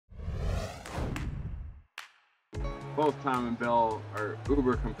Both Tom and Bill are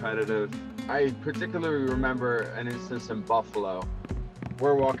uber competitive. I particularly remember an instance in Buffalo.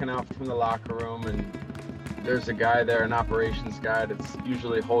 We're walking out from the locker room and there's a guy there, an operations guy that's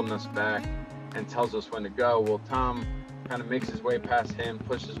usually holding us back and tells us when to go. Well, Tom kind of makes his way past him,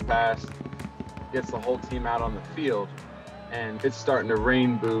 pushes past, gets the whole team out on the field, and it's starting to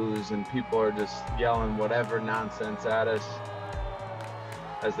rain boos and people are just yelling whatever nonsense at us.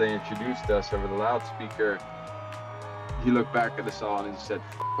 As they introduced us over the loudspeaker, he looked back at us all and he said,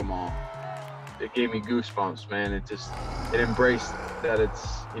 "F them all." It gave me goosebumps, man. It embraced that it's,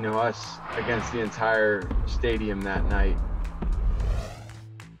 us against the entire stadium that night.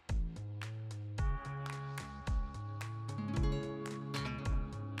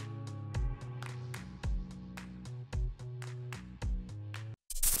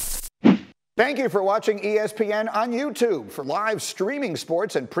 Thank you for watching ESPN on YouTube. For live streaming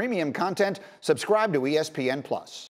sports and premium content, subscribe to ESPN+.